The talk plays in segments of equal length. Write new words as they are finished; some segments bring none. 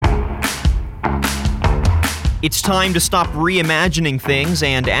It's time to stop reimagining things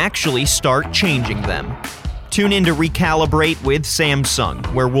and actually start changing them. Tune in to Recalibrate with Samsung,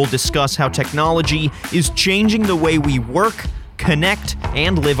 where we'll discuss how technology is changing the way we work, connect,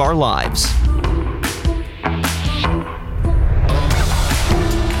 and live our lives.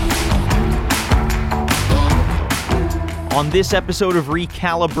 On this episode of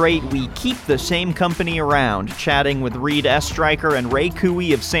Recalibrate, we keep the same company around, chatting with Reed Estreicher and Ray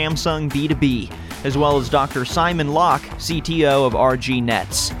Cooey of Samsung B2B, as well as Dr. Simon Locke, CTO of RG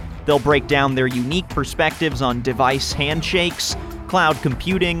Nets. They'll break down their unique perspectives on device handshakes, cloud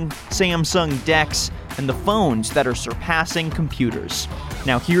computing, Samsung DeX, and the phones that are surpassing computers.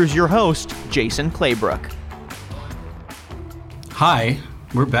 Now here's your host, Jason Claybrook. Hi,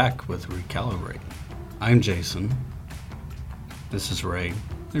 we're back with Recalibrate. I'm Jason. This is Ray.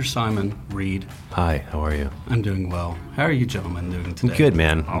 There's Simon, Reed. Hi, how are you? I'm doing well. How are you gentlemen doing today? I'm good,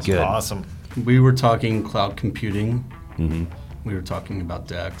 man. I'm Awesome. good. Awesome. We were talking cloud computing. Mm-hmm. We were talking about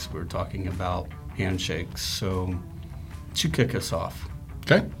DeX. We were talking about handshakes. So, why don't you kick us off?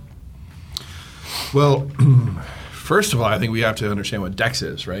 Okay. Well, first of all, I think we have to understand what DeX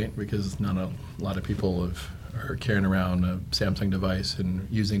is, right? Because not a lot of people are carrying around a Samsung device and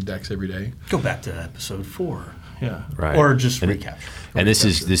using DeX every day. Go back to episode 4. Yeah. Right. Or just and recap. And this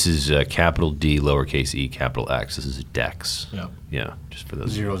is capital D, lowercase e, capital X. This is DeX. Yeah. Yeah, just for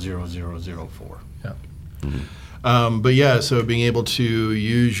those. 00004. Yeah. Mm-hmm. But yeah, so being able to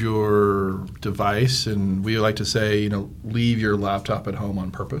use your device, and we like to say, leave your laptop at home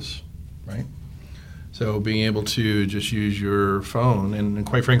on purpose, right? So being able to just use your phone, and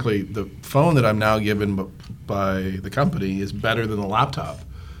quite frankly, the phone that I'm now given by the company is better than the laptop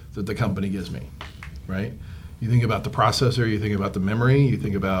that the company gives me, right? You think about the processor, you think about the memory, you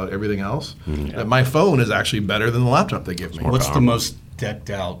think about everything else. Mm-hmm. That my phone is actually better than the laptop they give me. What's the most decked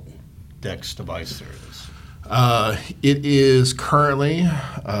out DeX device there is? It is currently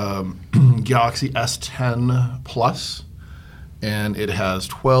Galaxy S10 Plus, and it has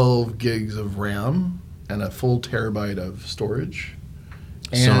 12 gigs of RAM and a full terabyte of storage.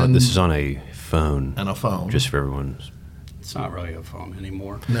 So this is on a phone. And a phone. Just for everyone's. It's not really a phone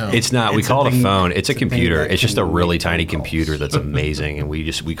anymore. No. It's not. We It's call a it a thing- phone. It's a it's a thing computer. that It's just a can really make tiny phone calls. computer that's amazing, and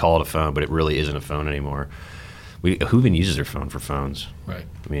we call it a phone, but it really isn't a phone anymore. Who even uses their phone for phones? Right.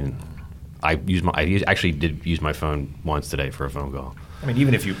 I mean, I actually did use my phone once today for a phone call. I mean,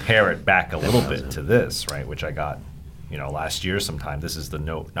 even if you pair it back a little bit to this, right, which I got, last year sometime. This is the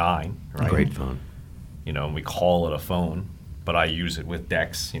Note 9, right? Great phone. And we call it a phone, but I use it with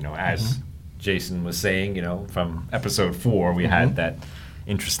DeX, as Jason was saying, from episode 4, we had that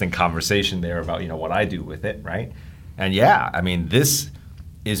interesting conversation there about, what I do with it, right? And yeah, I mean, this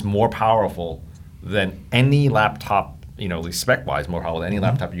is more powerful than any laptop, at least spec-wise, more powerful than any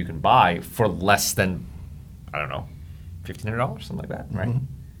laptop you can buy for less than, I don't know, $1,500, something like that, right?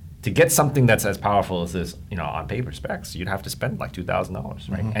 To get something that's as powerful as this, on paper specs, you'd have to spend like $2,000,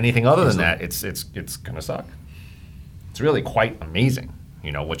 right? Anything other than that, it's gonna suck. It's really quite amazing,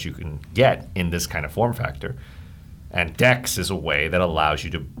 what you can get in this kind of form factor. And DeX is a way that allows you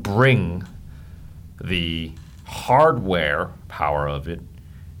to bring the hardware power of it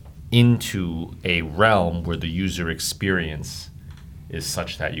into a realm where the user experience is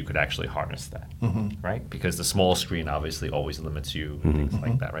such that you could actually harness that, right? Because the small screen obviously always limits you, and things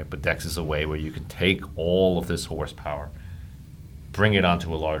like that, right? But DeX is a way where you can take all of this horsepower, bring it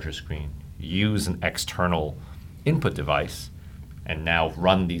onto a larger screen, use an external input device, and now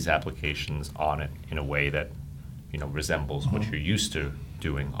run these applications on it in a way that, resembles what you're used to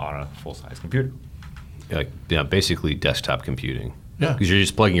doing on a full-size computer. Yeah, basically desktop computing. Yeah. Because you're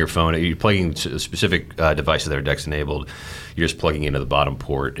just plugging your phone, you're plugging specific devices that are DeX enabled, you're just plugging into the bottom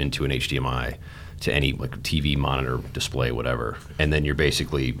port into an HDMI to any TV monitor, display, whatever. And then you're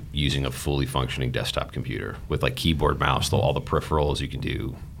basically using a fully functioning desktop computer with keyboard, mouse, all the peripherals you can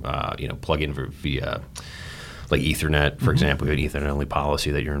do, plug in via Ethernet, for example. We have an Ethernet only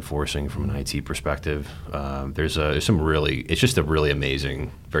policy that you're enforcing from an IT perspective. There's it's just a really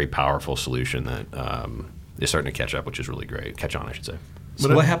amazing, very powerful solution that is starting to catch up, which is really great. Catch on, I should say.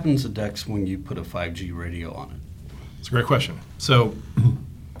 So what happens to DeX when you put a 5G radio on it? It's a great question. So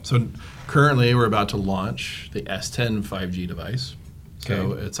currently we're about to launch the S10 5G device.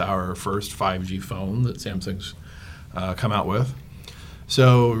 So it's our first 5G phone that Samsung's come out with.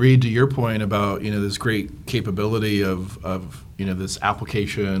 So Reed, to your point about this great capability of this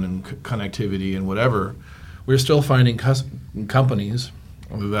application and connectivity and whatever, we're still finding companies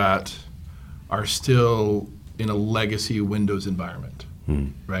that are still in a legacy Windows environment,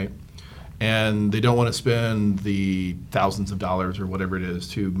 right? And they don't want to spend the thousands of dollars or whatever it is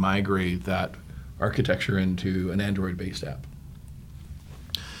to migrate that architecture into an Android-based app.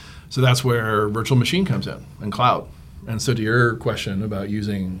 So that's where virtual machine comes in and cloud. And so to your question about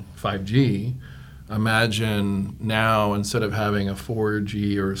using 5G, imagine now instead of having a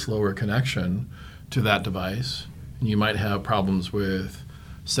 4G or slower connection to that device, you might have problems with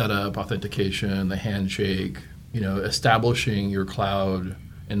setup, authentication, the handshake, establishing your cloud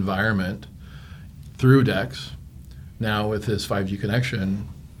environment through DeX. Now with this 5G connection,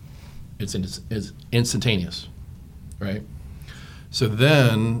 it's instantaneous, right? So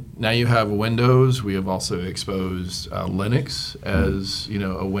then now you have Windows. We have also exposed Linux as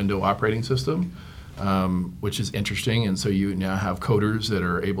a window operating system, which is interesting. And so you now have coders that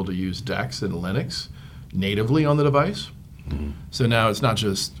are able to use DeX and Linux natively on the device. Mm-hmm. So now it's not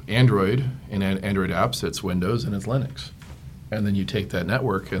just Android and Android apps, it's Windows and it's Linux. And then you take that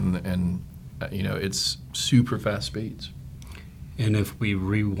network and it's super fast speeds. And if we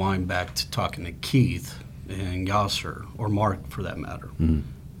rewind back to talking to Keith and Yasser, or Mark for that matter,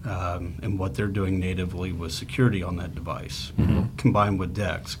 and what they're doing natively with security on that device, combined with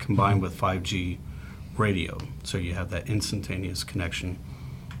DeX, combined with 5G radio, so you have that instantaneous connection,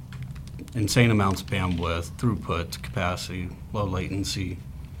 insane amounts of bandwidth, throughput, capacity, low latency.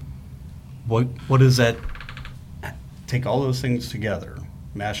 What is that? Take all those things together,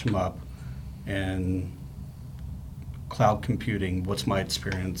 mash them up, and cloud computing, what's my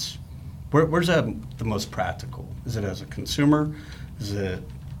experience? Where's that the most practical? Is it as a consumer? Is it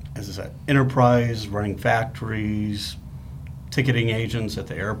as an enterprise running factories, ticketing agents at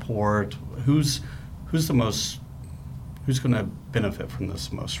the airport? Who's going to benefit from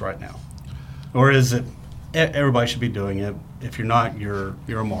this most right now? Or is it everybody should be doing it? If you're not, you're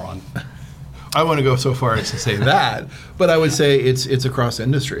a moron. I want to go so far as to say that, but I would say it's across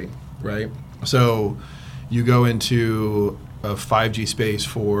industry, right? So you go into a 5G space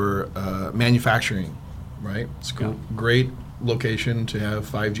for manufacturing, right? It's a great location to have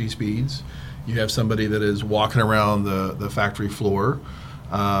 5G speeds. You have somebody that is walking around the factory floor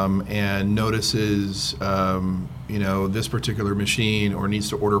and notices, this particular machine or needs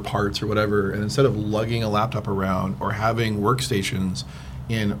to order parts or whatever, and instead of lugging a laptop around or having workstations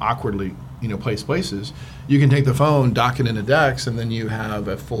in awkwardly placed places, you can take the phone, dock it into DeX, and then you have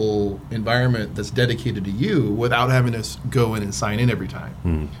a full environment that's dedicated to you without having to go in and sign in every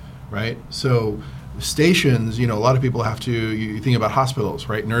time, right? So stations, a lot of people have to, you think about hospitals,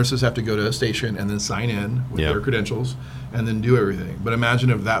 right? Nurses have to go to a station and then sign in with their credentials and then do everything. But imagine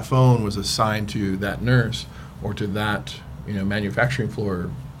if that phone was assigned to that nurse or to that, manufacturing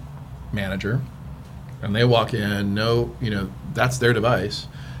floor manager, and they walk in, that's their device.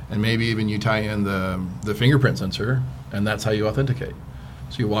 And maybe even you tie in the fingerprint sensor, and that's how you authenticate.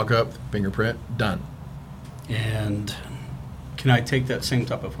 So you walk up, fingerprint, done. And can I take that same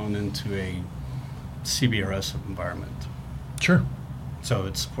type of phone into a CBRS environment? Sure. So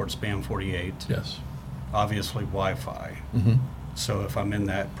it supports band 48. Yes. Obviously Wi-Fi. Mm-hmm. So if I'm in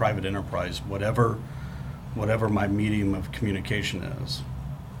that private enterprise, whatever my medium of communication is,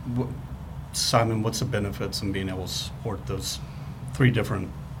 Simon, what's the benefits in being able to support those three different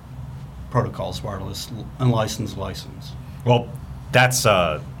protocols: wireless, unlicensed, licensed? Well, that's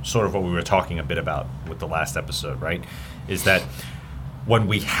sort of what we were talking a bit about with the last episode, right? Is that when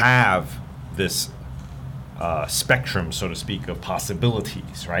we have this spectrum, so to speak, of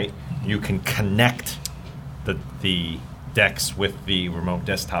possibilities, right? You can connect the DeX with the remote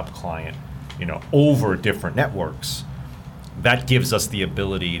desktop client, over different networks. That gives us the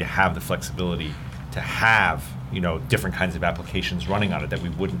ability to have the flexibility to have different kinds of applications running on it that we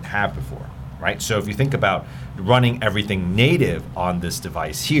wouldn't have before, right? So if you think about running everything native on this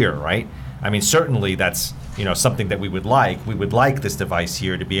device here, right? I mean, certainly that's something that we would like. We would like this device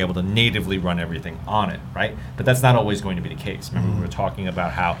here to be able to natively run everything on it, right? But that's not always going to be the case. Remember, we were talking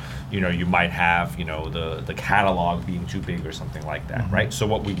about how you might have the catalog being too big or something like that, right? So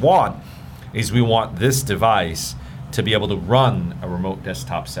what we want is we want this device to be able to run a remote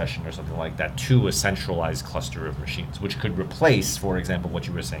desktop session or something like that to a centralized cluster of machines, which could replace, for example, what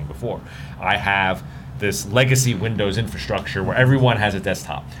you were saying before. I have this legacy Windows infrastructure where everyone has a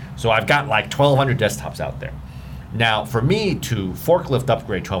desktop. So I've got like 1,200 desktops out there. Now, for me to forklift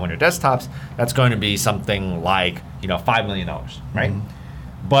upgrade 1,200 desktops, that's going to be something like $5 million, right?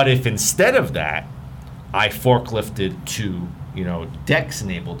 But if instead of that, I forklifted to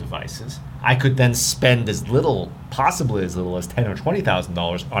DeX-enabled devices, I could then spend possibly as little as $10,000 or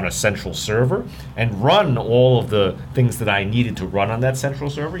 $20,000 on a central server and run all of the things that I needed to run on that central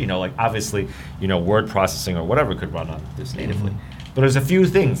server. Like obviously, word processing or whatever could run on this natively. But there's a few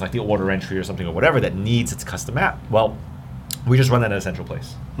things like the order entry or something or whatever that needs its custom app. Well, we just run that in a central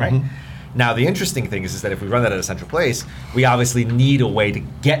place, right? Now, the interesting thing is that if we run that at a central place, we obviously need a way to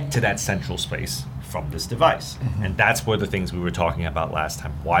get to that central space from this device. And that's where the things we were talking about last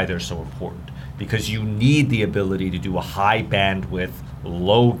time, why they're so important. Because you need the ability to do a high bandwidth,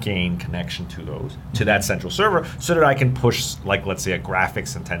 low gain connection to that central server, so that I can push, like, let's say a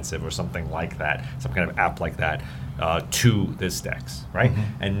graphics intensive or something like that, some kind of app like that, to this DEX, right?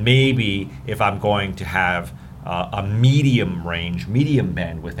 And maybe if I'm going to have a medium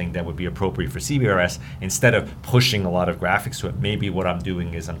bandwidth thing that would be appropriate for CBRS, instead of pushing a lot of graphics to it, maybe what I'm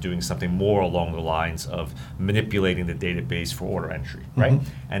doing is I'm doing something more along the lines of manipulating the database for order entry, right?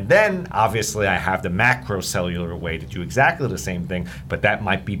 And then obviously I have the macro cellular way to do exactly the same thing, but that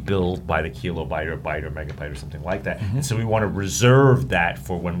might be billed by the kilobyte or byte or megabyte or something like that. And so we want to reserve that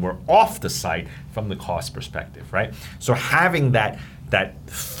for when we're off the site from the cost perspective, right? So having that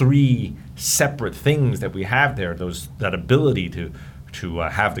three separate things that we have there, that ability to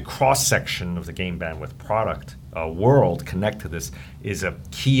have the cross section of the game bandwidth product world connect to this, is a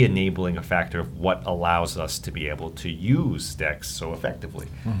key enabling factor of what allows us to be able to use DEX so effectively.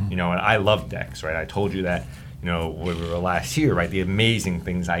 And I love DEX, right? I told you that when we were last here, right? The amazing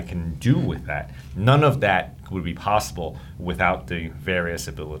things I can do with that. None of that would be possible without the various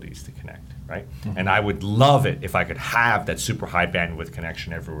abilities to connect. Right? And I would love it if I could have that super high bandwidth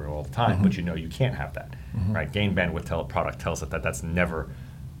connection everywhere all the time, but you can't have that, right? Gain bandwidth product tells us that that's never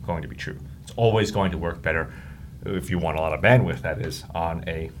going to be true. It's always going to work better if you want a lot of bandwidth, that is, on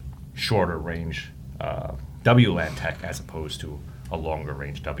a shorter range WLAN tech as opposed to a longer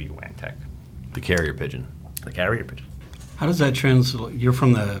range WLAN tech. The carrier pigeon. The carrier pigeon. How does that translate? You're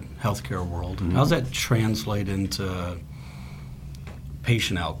from the healthcare world. How does that translate into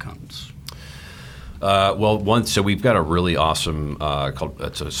patient outcomes? So we've got a really awesome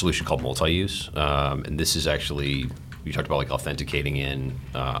it's a solution called multi-use, and this is actually, you talked about like authenticating in.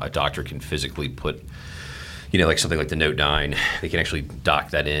 A doctor can physically put, like something like the Note 9, they can actually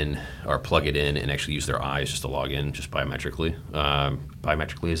dock that in or plug it in and actually use their eyes just to log in just biometrically.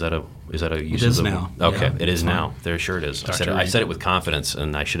 Biometrically, is that a use? It is now. Okay, Yeah, it is now. There, sure it is. I said it with confidence,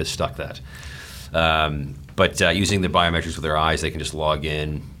 and I should have stuck that. But using the biometrics with their eyes, they can just log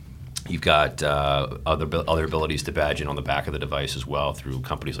in. You've got other abilities to badge in on the back of the device as well through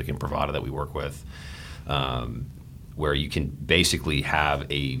companies like Imprivata that we work with, where you can basically have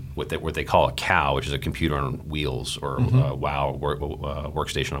what they call a COW, which is a computer on wheels, or WOW,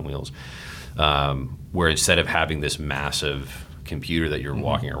 workstation on wheels, where instead of having this massive computer that you're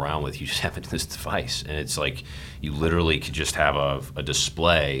walking around with, you just have this device, and it's like you literally could just have a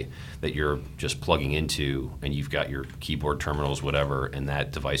display that you're just plugging into, and you've got your keyboard, terminals, whatever, and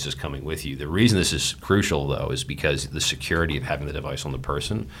that device is coming with you. The reason this is crucial, though, is because the security of having the device on the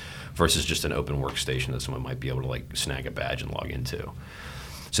person versus just an open workstation that someone might be able to like snag a badge and log into.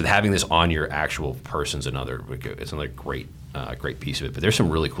 So having this on your actual person's another great piece of it. But there's some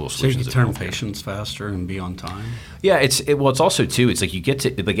really cool solutions. So you can turn patients faster and be on time? Yeah, it's also too, it's like you get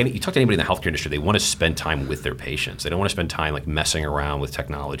to, like, you talk to anybody in the healthcare industry, they want to spend time with their patients. They don't want to spend time like messing around with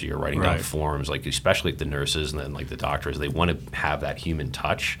technology or writing down forms, like especially the nurses and then like the doctors. They want to have that human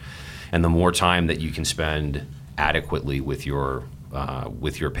touch. And the more time that you can spend adequately with your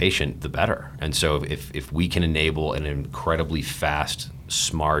patient, the better. And so if we can enable an incredibly fast,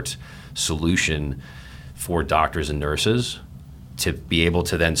 smart solution for doctors and nurses to be able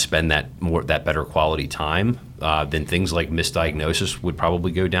to then spend that better quality time, then things like misdiagnosis would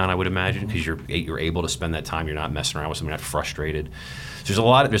probably go down, I would imagine, because you're able to spend that time. You're not messing around with something, you're not frustrated. So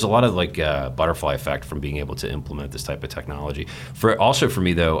there's a lot of like butterfly effect from being able to implement this type of technology. For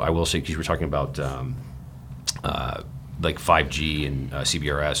me though, I will say, because we're talking about like 5G and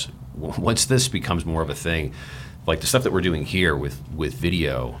CBRS, once this becomes more of a thing, like the stuff that we're doing here with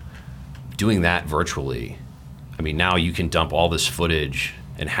video, doing that virtually, I mean, now you can dump all this footage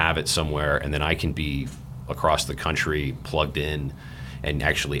and have it somewhere, and then I can be across the country plugged in and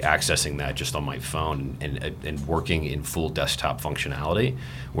actually accessing that just on my phone and working in full desktop functionality,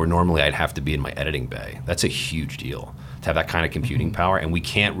 where normally I'd have to be in my editing bay. That's a huge deal to have that kind of computing power, and we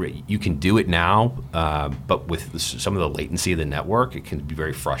can't. You can do it now, but with some of the latency of the network, it can be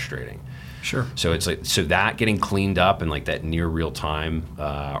very frustrating. Sure. So it's like that getting cleaned up and like that near real time,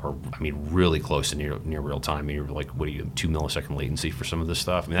 really close to near real time. I mean, you're like, 2 millisecond latency for some of this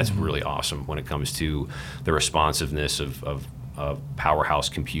stuff. I mean, that's really awesome when it comes to the responsiveness of powerhouse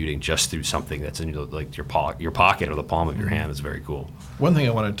computing just through something that's in your pocket or the palm of your hand. Is very cool. One thing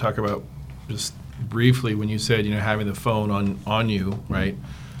I want to talk about just briefly, when you said having the phone on you, right?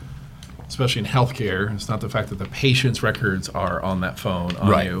 Especially in healthcare, it's not the fact that the patient's records are on that phone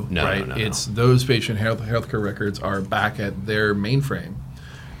on you, right? No. It's those patient healthcare records are back at their mainframe,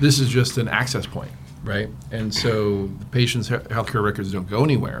 This is just an access point, right? And so the patient's healthcare records don't go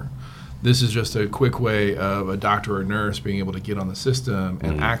anywhere. This is just a quick way of a doctor or nurse being able to get on the system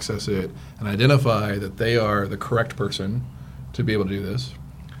and access it and identify that they are the correct person to be able to do this.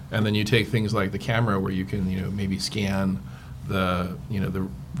 And then you take things like the camera where you can, maybe scan the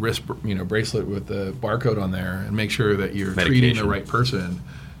wrist, bracelet with the barcode on there and make sure that you're treating the right person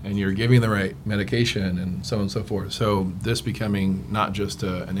and you're giving the right medication and so on and so forth. So this becoming not just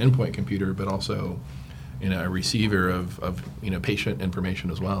an endpoint computer, but also a receiver of patient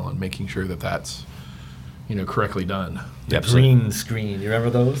information as well, and making sure that that's correctly done. The green screen, you remember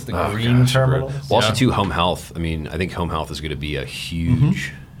those? The green terminals? Well, also too, home health. I mean, I think home health is going to be a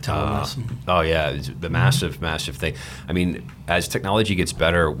huge telemedicine. It's the massive thing. I mean, as technology gets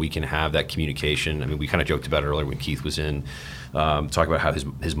better, we can have that communication. I mean, we kind of joked about it earlier when Keith was in, talk about how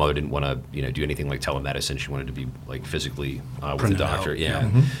his mother didn't want to do anything like telemedicine. She wanted to be like physically with the doctor.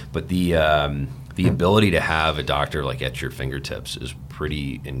 But the ability to have a doctor like at your fingertips is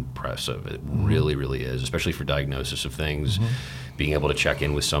pretty impressive. It really, really is, especially for diagnosis of things. Being able to check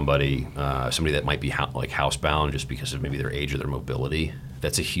in with somebody that might be housebound just because of maybe their age or their mobility.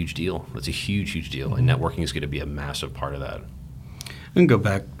 That's a huge deal. That's a huge, huge deal. And networking is going to be a massive part of that. And go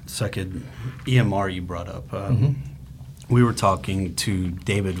back a second, EMR you brought up. We were talking to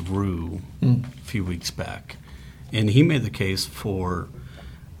David Rue a few weeks back, and he made the case for,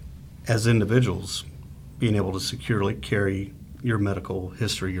 as individuals, being able to securely carry your medical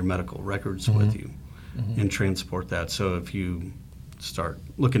history, your medical records with you, and transport that. So if you start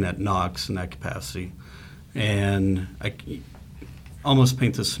looking at Knox in that capacity, and I almost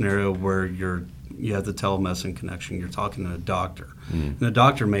paint the scenario where you have the telemedicine connection, you're talking to a doctor, and the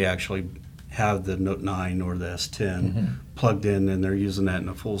doctor may actually have the Note 9 or the S10 plugged in, and they're using that in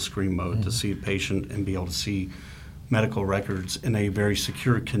a full screen mode to see a patient and be able to see medical records in a very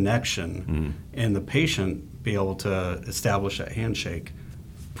secure connection, and the patient be able to establish that handshake,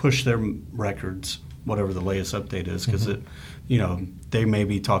 push their records, whatever the latest update is, because they may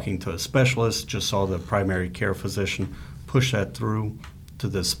be talking to a specialist, just saw the primary care physician, push that through to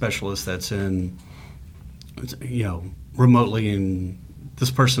the specialist that's in, remotely in,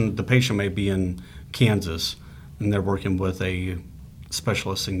 the patient may be in Kansas, and they're working with a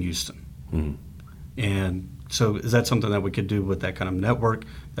specialist in Houston. And so is that something that we could do with that kind of network,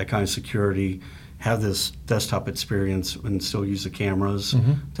 that kind of security, have this desktop experience and still use the cameras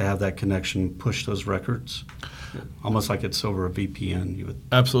to have that connection, push those records? Almost like it's over a VPN.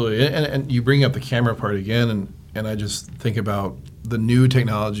 Absolutely. And you bring up the camera part again, and I just think about the new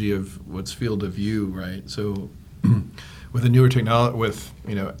technology of what's field of view, right? So with the newer technology, with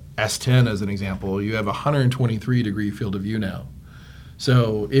S10 as an example, you have a 123-degree field of view now.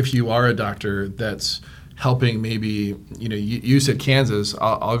 So if you are a doctor that's helping maybe, you said Kansas,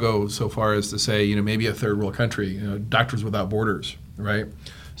 I'll go so far as to say, maybe a third world country, Doctors Without Borders, right?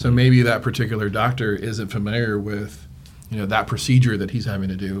 So maybe that particular doctor isn't familiar with, that procedure that he's having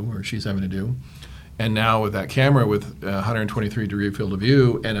to do or she's having to do. And now with that camera with a 123-degree field of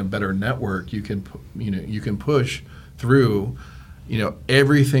view and a better network, you can push through,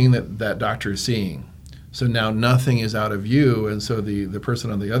 everything that doctor is seeing. So now nothing is out of view, and so the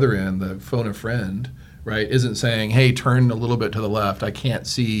person on the other end, the phone a friend, right, isn't saying, hey, turn a little bit to the left, I can't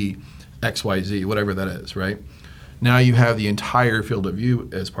see XYZ, whatever that is, right? Now you have the entire field of view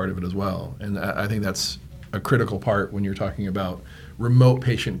as part of it as well. And I think that's a critical part when you're talking about remote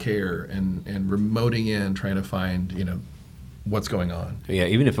patient care and remoting in, trying to find, what's going on. Yeah,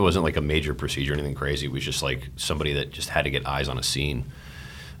 even if it wasn't like a major procedure or anything crazy, it was just like somebody that just had to get eyes on a scene.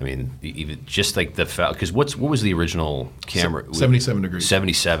 I mean, even just like because what was the original camera? 77 degrees.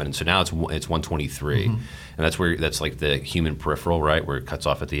 77. So now it's 123, and that's like the human peripheral, right, where it cuts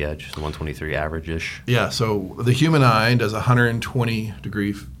off at the edge. So 123 average-ish. Yeah. So the human eye does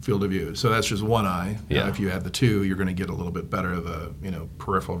 120-degree field of view. So that's just one eye. Yeah. If you add the two, you're going to get a little bit better of the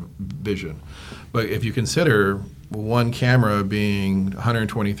peripheral vision. But if you consider one camera being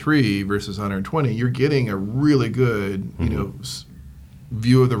 123 versus 120, you're getting a really good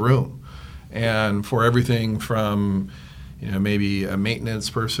view of the room. And for everything from maybe a maintenance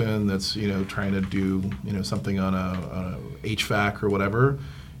person that's trying to do something on a HVAC or whatever,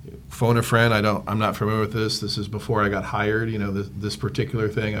 phone a friend, I'm not familiar with this is before I got hired, this particular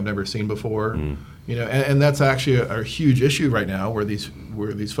thing I've never seen before, and that's actually a huge issue right now where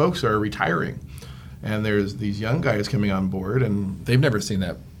these folks are retiring, and there's these young guys coming on board and they've never seen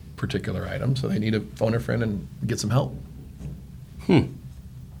that particular item, so they need to phone a friend and get some help.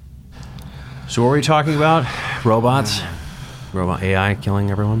 So what were we talking about? Robots? Robot AI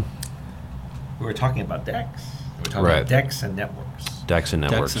killing everyone? We were talking about DEX. We were talking Right. about DEX and networks. DEX and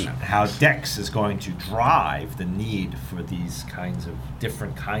networks. How DEX is going to drive the need for these kinds of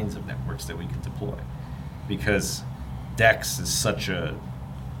different kinds of networks that we can deploy, because DEX is such a,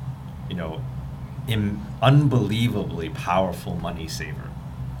 unbelievably powerful money saver.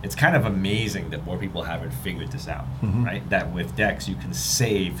 It's kind of amazing that more people haven't figured this out, right? That with DEX you can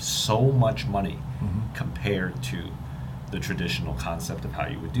save so much money compared to the traditional concept of how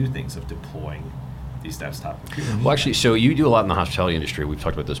you would do things, of deploying these desktop computers. Well, actually, so you do a lot in the hospitality industry. We've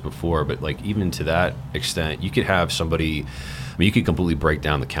talked about this before, but like even to that extent, you could have somebody, you could completely break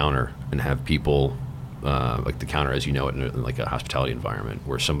down the counter and have people, like the counter as you know it in like a hospitality environment,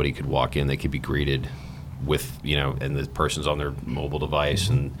 where somebody could walk in, they could be greeted with, and the person's on their mobile device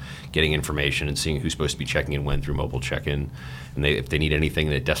and getting information and seeing who's supposed to be checking in when through mobile check-in. And if they need anything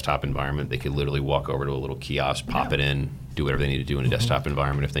in a desktop environment, they could literally walk over to a little kiosk, pop it in, do whatever they need to do in a desktop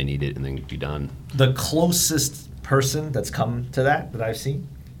environment if they need it, and then be done. The closest person that's come to that I've seen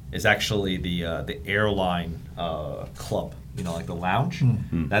is actually the airline club, like the lounge.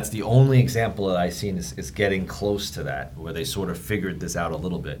 That's the only example that I've seen is getting close to that, where they sort of figured this out a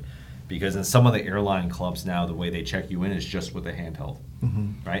little bit. Because in some of the airline clubs now, the way they check you in is just with a handheld,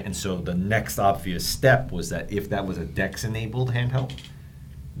 right? And so the next obvious step was that if that was a DEX-enabled handheld,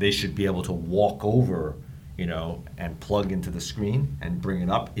 they should be able to walk over, and plug into the screen and bring it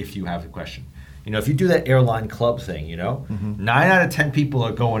up if you have a question. If you do that airline club thing, 9 out of 10 people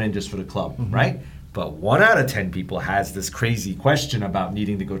are going in just for the club, right? But 1 out of 10 people has this crazy question about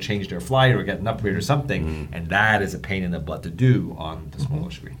needing to go change their flight or get an upgrade or something, and that is a pain in the butt to do on the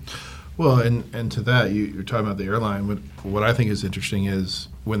smaller screen. Well, and to that, you're talking about the airline. What I think is interesting is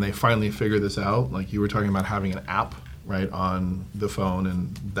when they finally figure this out, like you were talking about having an app, right, on the phone,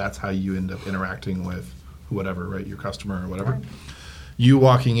 and that's how you end up interacting with whatever, right, your customer or whatever. Right. You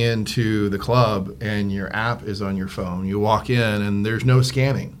walking into the club and your app is on your phone. You walk in and there's no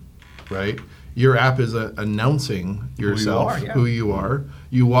scanning, right? Your app is announcing yourself, who you are.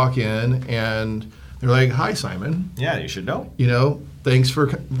 You walk in and they're like, "Hi, Simon." Yeah, you should know. Thanks for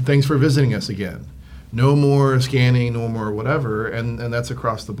visiting us again. No more scanning, no more whatever, and that's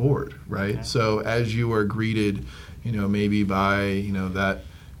across the board, right? Okay. So as you are greeted, maybe by that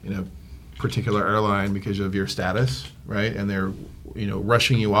particular airline because of your status, right? And they're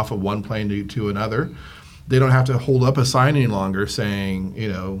rushing you off of one plane to another. They don't have to hold up a sign any longer saying,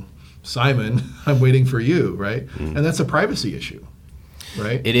 "Simon, I'm waiting for you," right? And that's a privacy issue.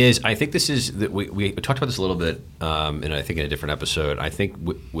 Right. It is. I think this is that we talked about this a little bit, and I think in a different episode. I think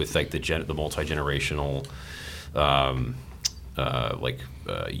with like the multi-generational,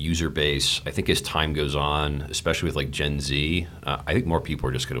 user base. I think as time goes on, especially with like Gen Z, I think more people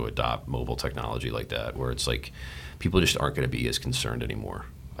are just going to adopt mobile technology like that, where it's like people just aren't going to be as concerned anymore.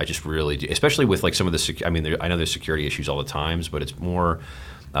 I just really do, especially with like some of the. I know there's security issues all the times, but it's more,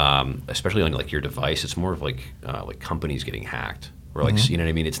 especially on like your device. It's more of like companies getting hacked. Or like, you know what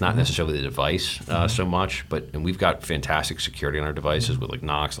I mean? It's not necessarily the device so much, and we've got fantastic security on our devices with like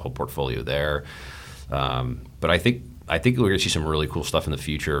Knox, the whole portfolio there. But I think we're going to see some really cool stuff in the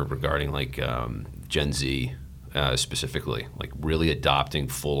future regarding like Gen Z specifically, like really adopting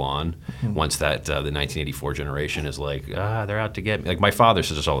full on once that the 1984 generation is like, they're out to get me. Like my father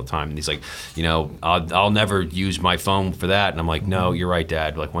says this all the time, and he's like, I'll never use my phone for that. And I'm like, no, you're right,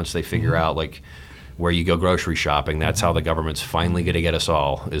 Dad. Like once they figure out like where you go grocery shopping, that's how the government's finally going to get us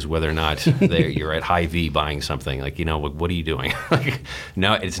all, is whether or not you're at Hy-Vee buying something. Like, what are you doing? Like,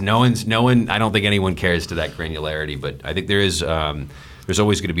 no one, I don't think anyone cares to that granularity, but I think there's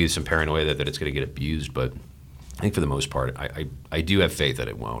always going to be some paranoia that it's going to get abused, but I think for the most part, I do have faith that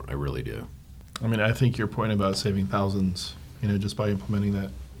it won't. I really do. I think your point about saving thousands, just by implementing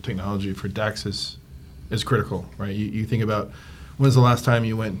that technology for DEX is critical, right? You think about, when's the last time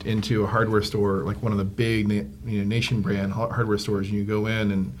you went into a hardware store, like one of the big nation brand hardware stores, and you go in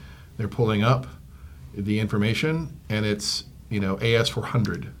and they're pulling up the information and it's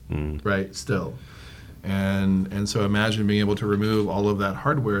AS400, right, still. And so imagine being able to remove all of that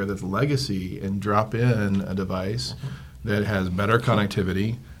hardware that's legacy and drop in a device that has better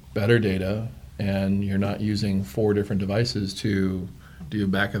connectivity, better data, and you're not using 4 different devices to do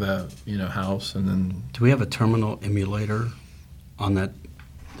back of the house. And then do we have a terminal emulator on that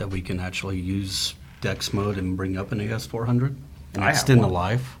we can actually use DEX mode and bring up an AS400 and extend the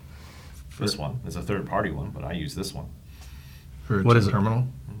life? This one is a third-party one, but I use this one. What is it? Terminal?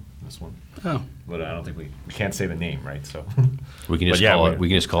 This one. Oh. But I don't think we can't say the name, right? So we can just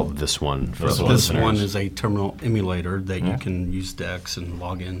call it this one. For this one is a terminal emulator that you can use DEX and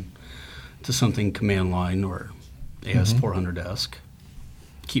log in to something command line or AS400-esque.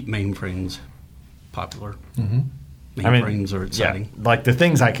 Keep mainframes popular. mainframes are exciting. Yeah, like the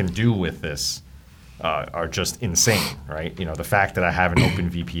things I can do with this are just insane, right? You know, the fact that I have an open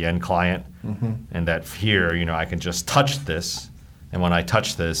VPN client and that here, you know, I can just touch this, and when I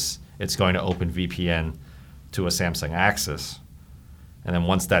touch this, it's going to open VPN to a Samsung Axis. And then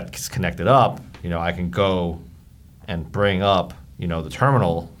once that's connected up, you know, I can go and bring up, you know, the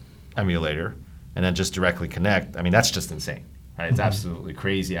terminal emulator and then just directly connect. I mean, that's just insane, right? It's absolutely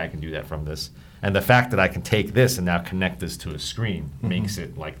crazy I can do that from this. And the fact that I can take this and now connect this to a screen makes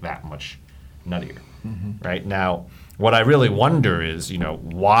it like that much nuttier, right? Now, what I really wonder is, you know,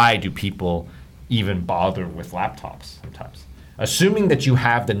 why do people even bother with laptops sometimes? Assuming that you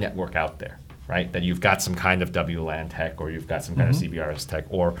have the network out there, right? That you've got some kind of WLAN tech, or you've got some kind of CBRS tech,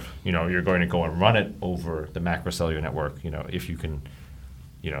 or, you know, you're going to go and run it over the macrocellular network, you know, if you can,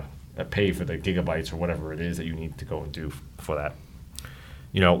 you know, pay for the gigabytes or whatever it is that you need to go and do for that.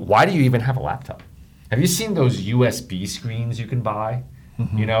 You know, why do you even have a laptop? Have you seen those USB screens you can buy?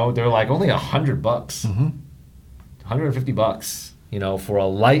 You know, they're like only $100, $150, you know, for a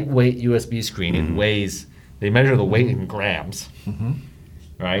lightweight USB screen. It weighs, they measure the weight in grams,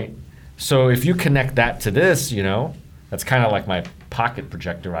 right? So if you connect that to this, you know, that's kind of like my pocket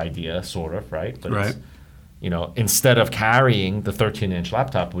projector idea, sort of, right? But Right. it's, you know, instead of carrying the 13-inch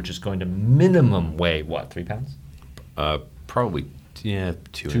laptop, which is going to minimum weigh, what, 3 pounds? Probably, yeah,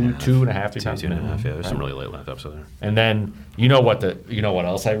 Two and a half, 3 pounds. Two and a half, yeah. There's some Right. really light laptops out there. And then you know what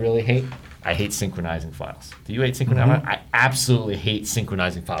else I really hate? I hate synchronizing files. Do you hate synchronizing? I absolutely hate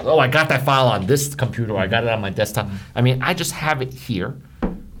synchronizing files. Oh, I got that file on this computer, or I got it on my desktop. I mean, I just have it here.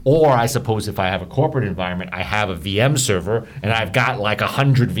 Or I suppose if I have a corporate environment, I have a VM server, and I've got like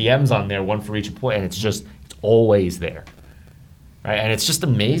 100 VMs on there, one for each employee, and it's always there, right? And it's just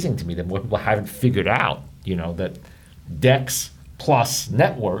amazing to me that what people haven't figured out, you know, that DEX plus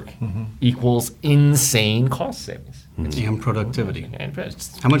network equals insane cost savings. And productivity. And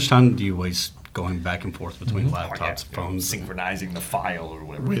it's How much time do you waste going back and forth between laptops, yeah, phones? synchronizing the file or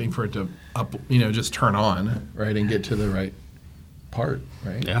whatever. Waiting for it to just turn on, right, and get to the right part,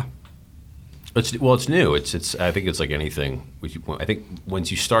 right? Yeah. It's new. It's. I think it's like anything. I think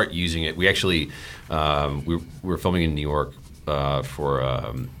once you start using it, we actually we were filming in New York for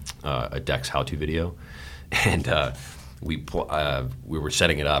a DEX how-to video, and we were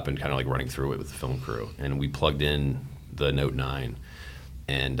setting it up and kind of like running through it with the film crew, and we plugged in the Note 9,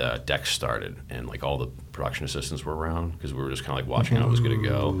 and DEX started, and like all the production assistants were around because we were just kind of like watching how it was going to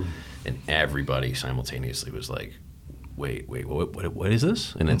go, and everybody simultaneously was like, wait, what is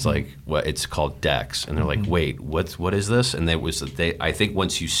this? And it's like, what? It's called DEX, and they're like, wait, what is this? And I think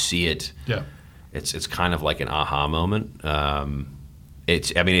once you see it, Yeah. it's kind of like an aha moment.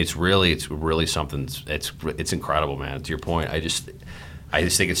 It's really something. It's incredible, man. To your point, I just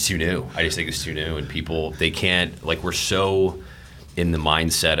think it's too new. And people, they can't, like, we're so in the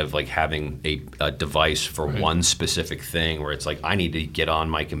mindset of like having a device for one specific thing, where it's like, I need to get on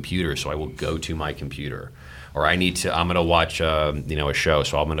my computer, so I will go to my computer. Or I'm going to watch a show,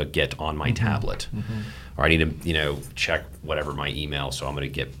 so I'm going to get on my tablet. Or I need to check whatever my email, so I'm going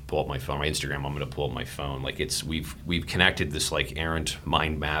to pull up my phone, my Instagram. I'm going to pull up my phone. Like we've connected this like errant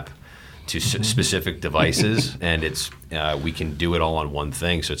mind map to specific devices, and we can do it all on one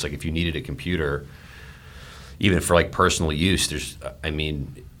thing. So it's like if you needed a computer, even for like personal use,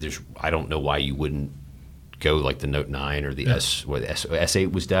 I don't know why you wouldn't go like the Note 9 or the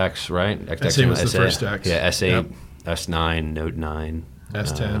S8 was DEX, right? S8 was the first DEX. Yeah, S8, Yep. S9, Note 9,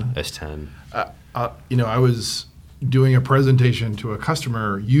 S10. S10. I was doing a presentation to a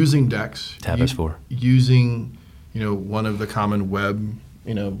customer using DEX. Tab S4. Using, one of the common web,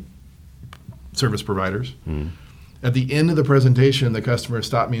 service providers. At the end of the presentation, the customer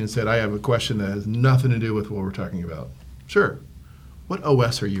stopped me and said, I have a question that has nothing to do with what we're talking about. Sure. What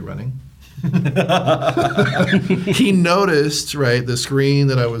OS are you running? He noticed, right, the screen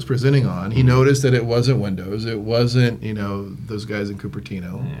that I was presenting on. He noticed that it wasn't Windows. It wasn't, those guys in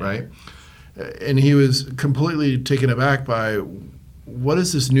Cupertino, right? And he was completely taken aback by, what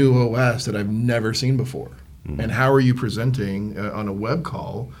is this new OS that I've never seen before? And how are you presenting on a web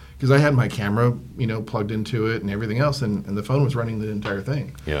call? Because I had my camera, plugged into it and everything else, and the phone was running the entire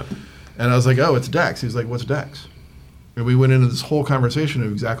thing. Yeah. And I was like, oh, it's DEX. He was like, what's DEX? And we went into this whole conversation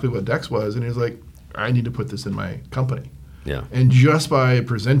of exactly what DEX was, and he was like, I need to put this in my company. Yeah. And just by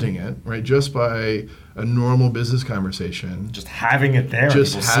presenting it, right, just by a normal business conversation, Just having it there.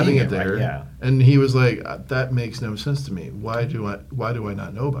 just people having seeing it there, right? Yeah. and he was like, that makes no sense to me. Why do I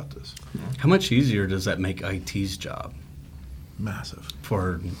not know about this? How much easier does that make IT's job Massive.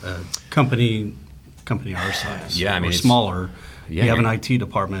 for a company our size? Yeah, I mean, or it's- smaller? Yeah, you have an you're- IT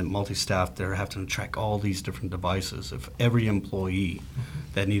department, multi-staff, they're having to track all these different devices. If every employee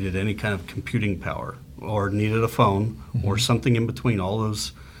that needed any kind of computing power or needed a phone or something in between all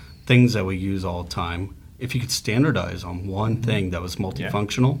those things that we use all the time, if you could standardize on one thing that was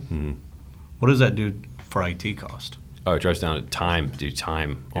multifunctional, what does that do for IT cost? Oh, it drives down to time, dude.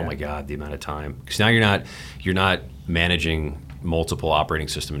 Time. Oh my God, the amount of time. Because now you're not managing multiple operating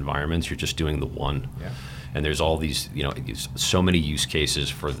system environments. You're just doing the one. Yeah. And there's all these, so many use cases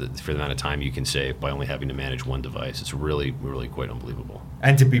for the amount of time you can save by only having to manage one device. It's really, really quite unbelievable.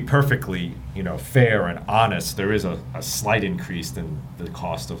 And to be perfectly, fair and honest, there is a slight increase in the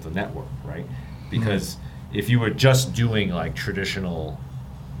cost of the network, right? Because if you were just doing like traditional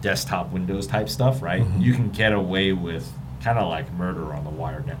desktop Windows type stuff, right, you can get away with kind of like murder on the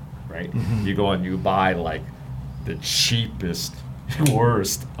wired network, right? You go and you buy like the cheapest,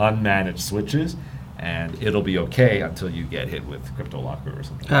 worst unmanaged switches, and it'll be okay until you get hit with CryptoLocker or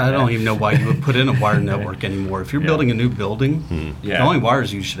something. I don't even know why you would put in a wired network anymore. If you're building a new building, the only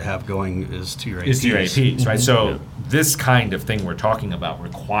wires you should have going is to your APs. It's to your APs, right? So this kind of thing we're talking about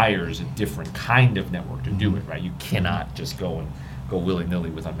requires a different kind of network to do it, right? You cannot just go willy-nilly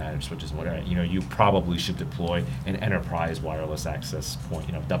with unmanaged switches and whatever. You probably should deploy an enterprise wireless access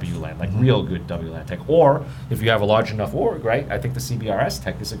point, WLAN, like real good WLAN tech. Or if you have a large enough org, right, I think the CBRS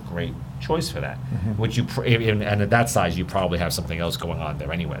tech is a great choice for that. Which and at that size, you probably have something else going on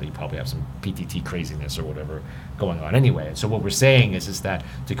there anyway. You probably have some PTT craziness or whatever going on anyway. And so what we're saying is that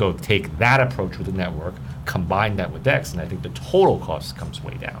to go take that approach with the network, combine that with DEX, and I think the total cost comes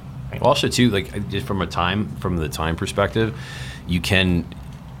way down. Right? Also, too, like just from the time perspective, you can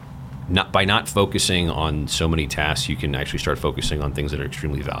by not focusing on so many tasks, you can actually start focusing on things that are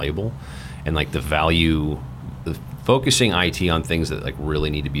extremely valuable, and like focusing IT on things that like really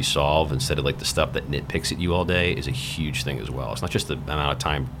need to be solved instead of like the stuff that nitpicks at you all day is a huge thing as well. It's not just the amount of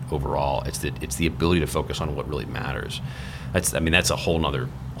time overall; it's the ability to focus on what really matters. That's a whole nother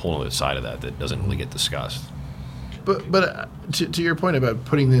side of that doesn't really get discussed. But to your point about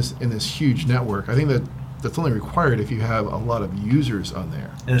putting this in this huge network, I think that's only required if you have a lot of users on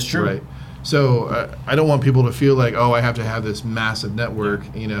there. It's true. Right? So I don't want people to feel like, oh, I have to have this massive network,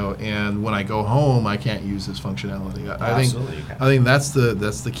 and when I go home, I can't use this functionality. I think that's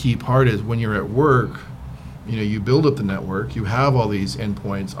the key part is when you're at work, you build up the network, you have all these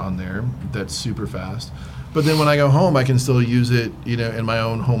endpoints on there that's super fast, but then when I go home, I can still use it, in my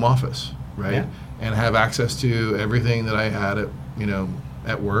own home office, right? Yeah. And have access to everything that I had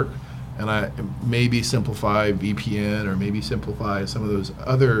at work. And I maybe simplify VPN or maybe simplify some of those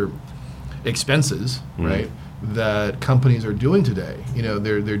other expenses, right, that companies are doing today.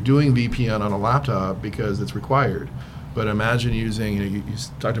 They're doing VPN on a laptop because it's required. But imagine using, you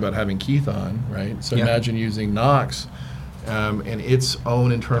talked about having Keith on, right? So imagine using Knox and its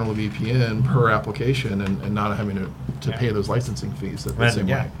own internal VPN per application and not having to pay those licensing fees the same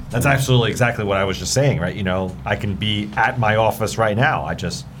way. That's absolutely exactly what I was just saying, right? I can be at my office right now. I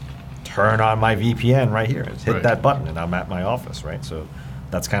just turn on my VPN right here. Just hit that button and I'm at my office, right? So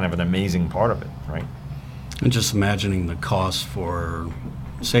that's kind of an amazing part of it, right? And just imagining the cost for,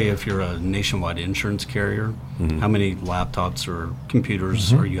 say, if you're a nationwide insurance carrier, how many laptops or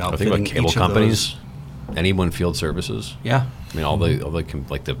computers are you I think outfitting about cable each companies, anyone field services. Yeah. I mean, all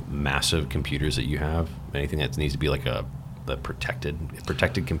the massive computers that you have, anything that needs to be like the protected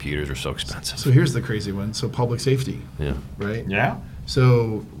computers are so expensive. So here's the crazy one. So public safety, right? Yeah.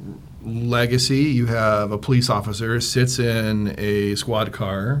 So legacy, you have a police officer sits in a squad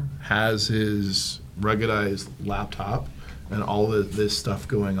car, has his ruggedized laptop and all of this stuff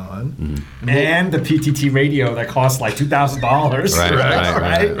going on. And the PTT radio that costs like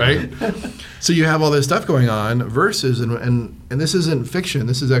 $2,000. Right. So you have all this stuff going on versus, and this isn't fiction,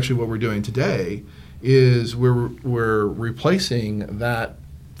 this is actually what we're doing today, is we're replacing that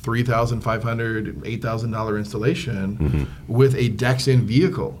 $3,500, $8,000 installation with a DEX-in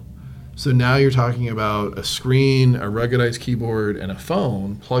vehicle. So now you're talking about a screen, a ruggedized keyboard, and a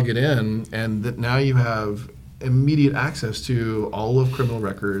phone, plug it in, and now you have immediate access to all of criminal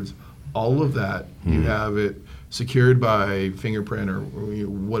records, all of that. You have it secured by fingerprint or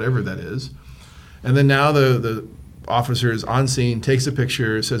whatever that is. And then now the officer is on scene, takes a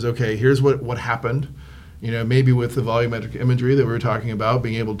picture, says, okay, here's what happened. Maybe with the volumetric imagery that we were talking about,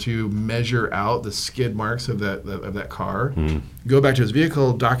 being able to measure out the skid marks of that car, go back to his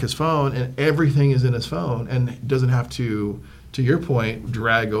vehicle, dock his phone, and everything is in his phone, and doesn't have to your point,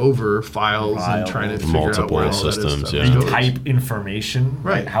 drag over files and trying to figure out where all systems, that is. Type information.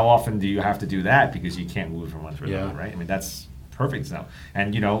 Right. How often do you have to do that because you can't move from one to another, Yeah. right? I mean, that's perfect now.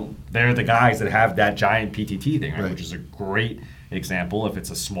 And they're the guys that have that giant PTT thing, right? Right. Which is a great example, if it's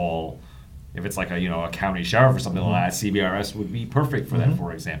a small, if it's like a county sheriff or something like that, CBRS would be perfect for that,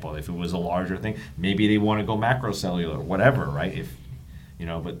 for example. If it was a larger thing, maybe they want to go macro cellular, whatever, right? If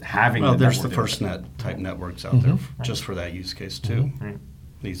but having there's the FirstNet type networks out there just for that use case too.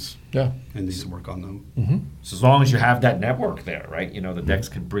 Needs to work on them. So as long as you have that network there, right? The DEX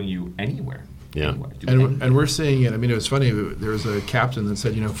can bring you anywhere. Yeah. And we're seeing it. I mean, it was funny. There was a captain that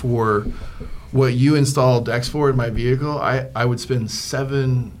said, for what you install DEX for in my vehicle, I would spend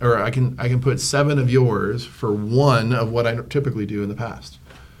 7, or I can put 7 of yours for 1 of what I typically do in the past.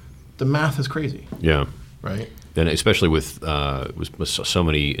 The math is crazy. Yeah. Right. And especially with so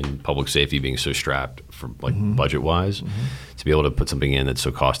many in public safety being so strapped for budget wise, to be able to put something in that's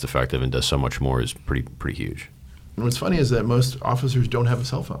so cost effective and does so much more is pretty huge. And what's funny is that most officers don't have a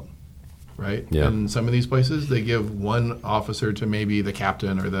cell phone, right? Yeah. In some of these places, they give one officer to maybe the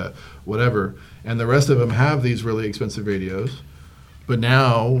captain or the whatever, and the rest of them have these really expensive radios. But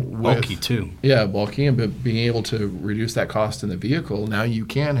now, bulky too. Yeah, bulky, and being able to reduce that cost in the vehicle, now you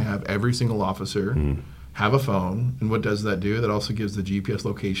can have every single officer have a phone. And what does that do? That also gives the GPS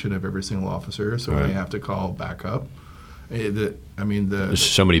location of every single officer, so when they have to call backup. There's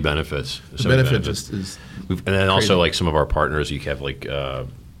so many benefits. The benefit just is and then crazy. Also, like some of our partners, you have like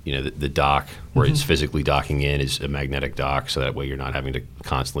the dock where it's physically docking in is a magnetic dock, so that way you're not having to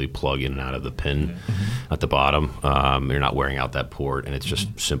constantly plug in and out of the pin at the bottom. You're not wearing out that port, and it's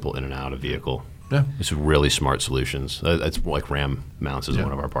just simple in and out of vehicle. Yeah. It's really smart solutions. That's like Ram Mounts is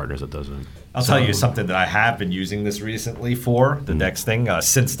one of our partners that does it. I'll tell you something that I have been using this recently for, the DEX thing,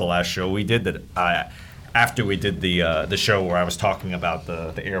 since the last show we did, after we did the show where I was talking about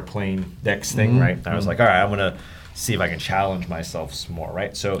the airplane DEX thing, right? I was like, all right, I'm going to see if I can challenge myself some more,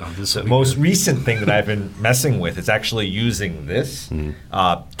 right? So the most recent thing that I've been messing with is actually using this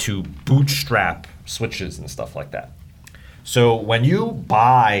to bootstrap switches and stuff like that. So when you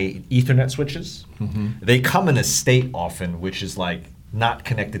buy Ethernet switches, they come in a state often which is like not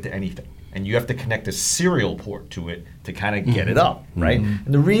connected to anything. And you have to connect a serial port to it to kind of get it up, right? And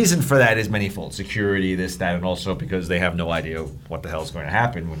the reason for that is manifold. Security, this, that, and also because they have no idea what the hell is going to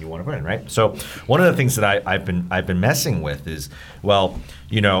happen when you want to put it in, right? So one of the things that I've been messing with is, well,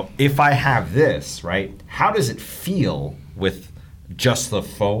 if I have this, right, how does it feel with just the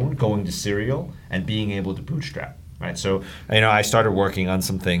phone going to serial and being able to bootstrap? Right, so I started working on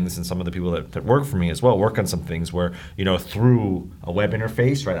some things, and some of the people that work for me as well work on some things where through a web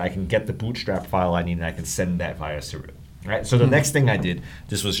interface, right, I can get the bootstrap file I need and I can send that via serial. Right, so the next thing I did,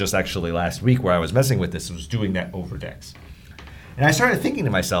 this was just actually last week where I was messing with this, was doing that over DEX, and I started thinking to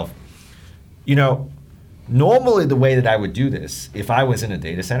myself, normally the way that I would do this if I was in a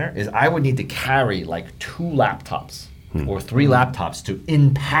data center is I would need to carry like 2 laptops. Or 3 laptops to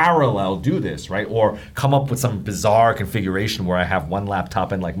in parallel do this, right? Or come up with some bizarre configuration where I have 1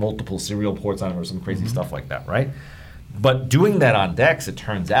 laptop and like multiple serial ports on it or some crazy stuff like that, right? But doing that on DEX, it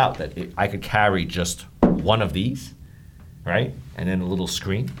turns out that I could carry just 1 of these, right? And then a little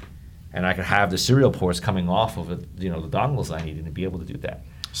screen. And I could have the serial ports coming off of it, the dongles I needed to be able to do that.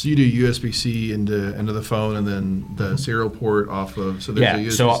 So you do USB-C into the phone, and then the serial port off of. So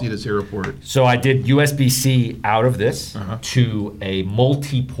there's a USB-C to serial port. So I did USB-C out of this to a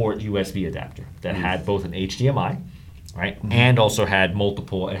multi-port USB adapter that had both an HDMI, right, and also had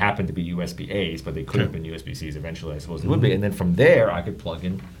multiple. It happened to be USB-As, but they could have been USB-Cs eventually. I suppose it would be. And then from there, I could plug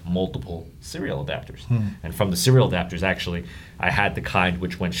in multiple serial adapters. And from the serial adapters, actually, I had the kind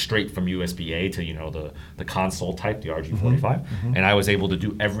which went straight from USB-A to the console type, the RG45, and I was able to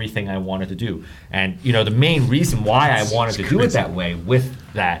do everything I wanted to do. And the main reason why I wanted to do it that way with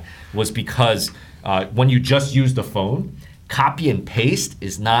that was because when you just use the phone, copy and paste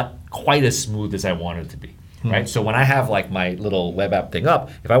is not quite as smooth as I wanted it to be. Right, so when I have like my little web app thing up,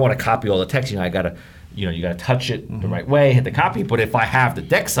 if I want to copy all the text, I gotta, you gotta touch it the right way, hit the copy. But if I have the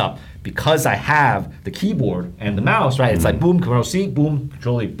DEX up, because I have the keyboard and the mouse, right, it's like boom, Control C, boom,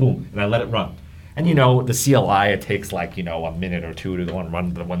 Control E, boom, and I let it run. And the CLI, it takes like a minute or 2 to go and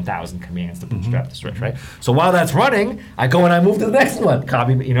run the 1,000 commands to bootstrap the switch, right? So while that's running, I go and I move to the next one,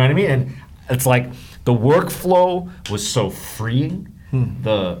 copy, you know what I mean? And it's like the workflow was so freeing.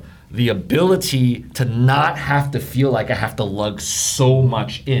 The ability to not have to feel like I have to lug so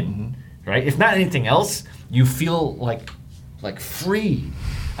much in, right? If not anything else, you feel like free.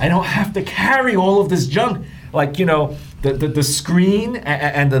 I don't have to carry all of this junk. Like the screen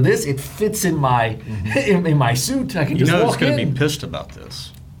and this, it fits in my in my suit. I can just walk in. Who's going to be pissed about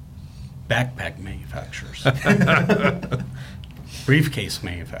this? Backpack manufacturers, briefcase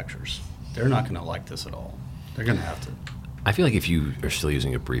manufacturers. They're not going to like this at all. They're going to have to. I feel like if you are still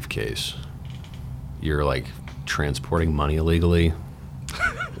using a briefcase, you're like transporting money illegally,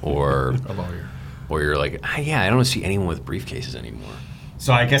 or A lawyer. or you're like, yeah, I don't see anyone with briefcases anymore.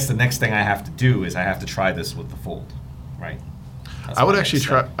 So I guess the next thing I have to do is I have to try this with the Fold, right? That's I would my actually next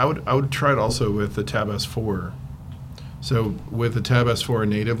try. step. I would try it also with the Tab S4. So with the Tab S4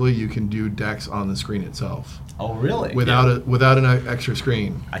 natively, you can do DeX on the screen itself Oh, really? without an extra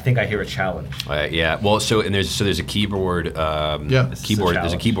screen. I think I hear a challenge. Yeah. Well, there's a keyboard. Yeah. This is a Keyboard.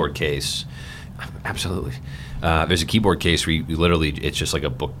 There's a challenge. keyboard case. Absolutely. There's a keyboard case where you literally, it's just like a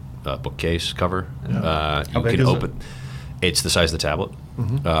bookcase cover. You big can is it? open. It's the size of the tablet.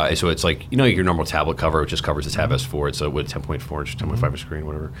 So it's like, your normal tablet cover, which just covers the Tab S4. It's a 10.4 inch, 10.5 inch screen,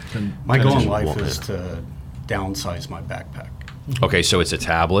 whatever. My goal in Well, life is yeah. to downsize my backpack. Okay, so it's a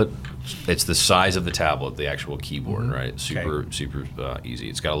tablet. It's the size of the tablet, the actual keyboard, right? Super easy.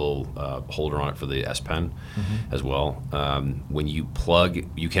 It's got a little holder on it for the S Pen as well. When you plug,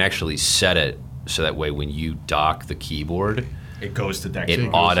 you can actually set it so that way when you dock the keyboard, It goes to Dex. it goes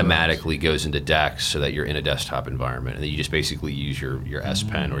to automatically goes into DeX so that you're in a desktop environment, and then you just basically use your S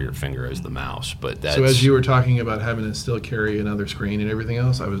Pen or your finger as the mouse. But that's So as you were talking about having to still carry another screen and everything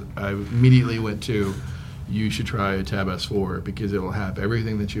else, I immediately went to, you should try a Tab S4 because it will have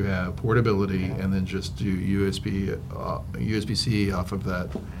everything that you have, portability, and then just do USB-C off of that.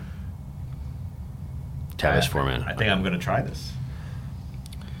 Tab S4, man. I think I'm going to try this.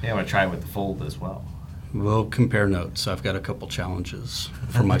 Yeah, I'm going to try it with the Fold as well. We'll compare notes. I've got a couple challenges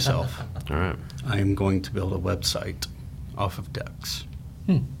for myself. All right. I am going to build a website off of DeX.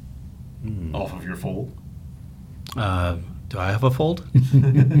 Off of your Fold. Do I have a fold?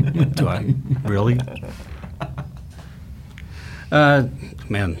 Do I? Really? Man,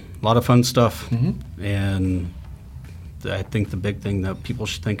 a lot of fun stuff. And I think the big thing that people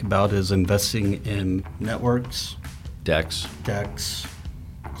should think about is investing in networks, DeX. DeX,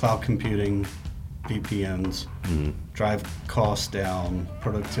 cloud computing, VPNs, drive costs down,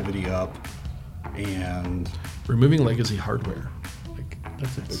 productivity up, and Removing legacy hardware. Like,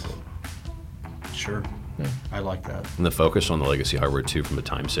 that's a big one. sure, I like that. And the focus on the legacy hardware, too, from a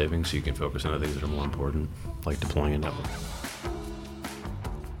time saving, so you can focus on other things that are more important, like deploying a network.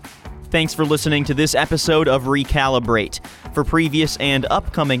 Thanks for listening to this episode of Recalibrate. For previous and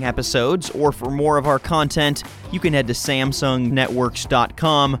upcoming episodes, or for more of our content, you can head to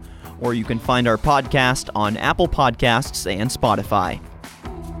SamsungNetworks.com, or you can find our podcast on Apple Podcasts and Spotify.